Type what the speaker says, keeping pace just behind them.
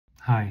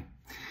Hi,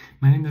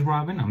 my name is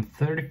Robin, I'm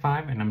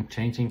 35 and I'm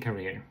changing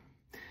career.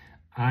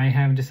 I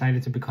have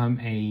decided to become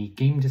a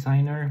game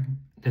designer.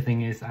 The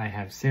thing is, I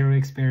have zero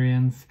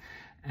experience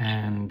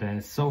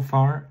and so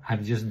far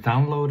I've just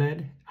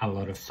downloaded a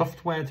lot of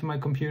software to my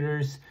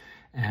computers,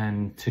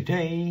 and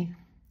today,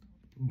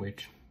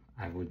 which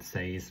I would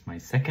say is my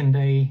second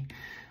day,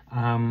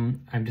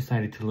 I've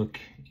decided to look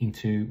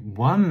into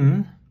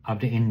one of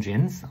the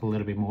engines a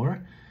little bit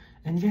more.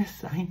 And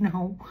yes, I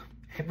know,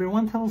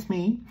 everyone tells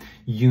me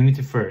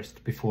Unity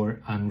first before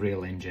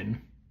Unreal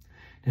Engine.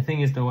 The thing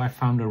is though, I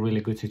found a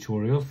really good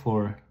tutorial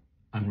for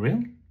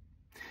Unreal,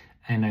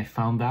 and I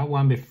found that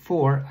one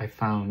before I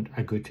found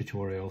a good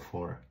tutorial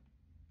for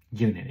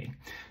Unity.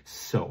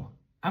 So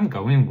I'm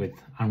going with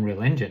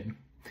Unreal Engine.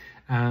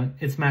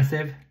 It's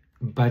massive,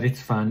 but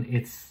it's fun.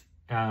 It's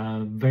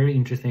very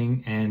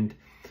interesting, and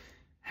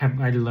have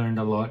I learned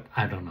a lot?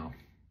 I don't know.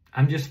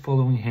 I'm just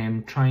following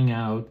him, trying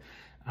out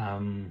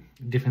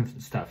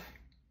different stuff.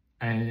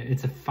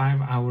 It's a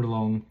 5-hour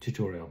long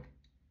tutorial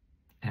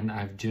and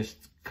I've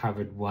just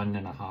covered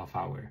 1.5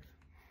 hours.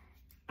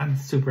 I'm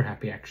super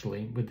happy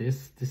actually with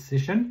this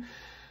decision.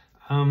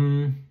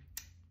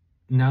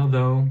 Now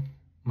though,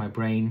 my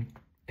brain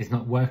is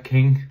not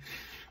working.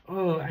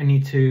 Oh, I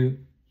need to,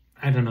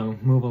 I don't know,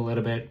 move a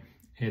little bit.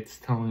 It's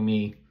telling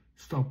me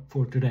stop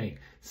for today.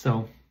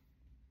 So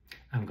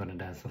I'm gonna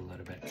dance a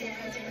little bit.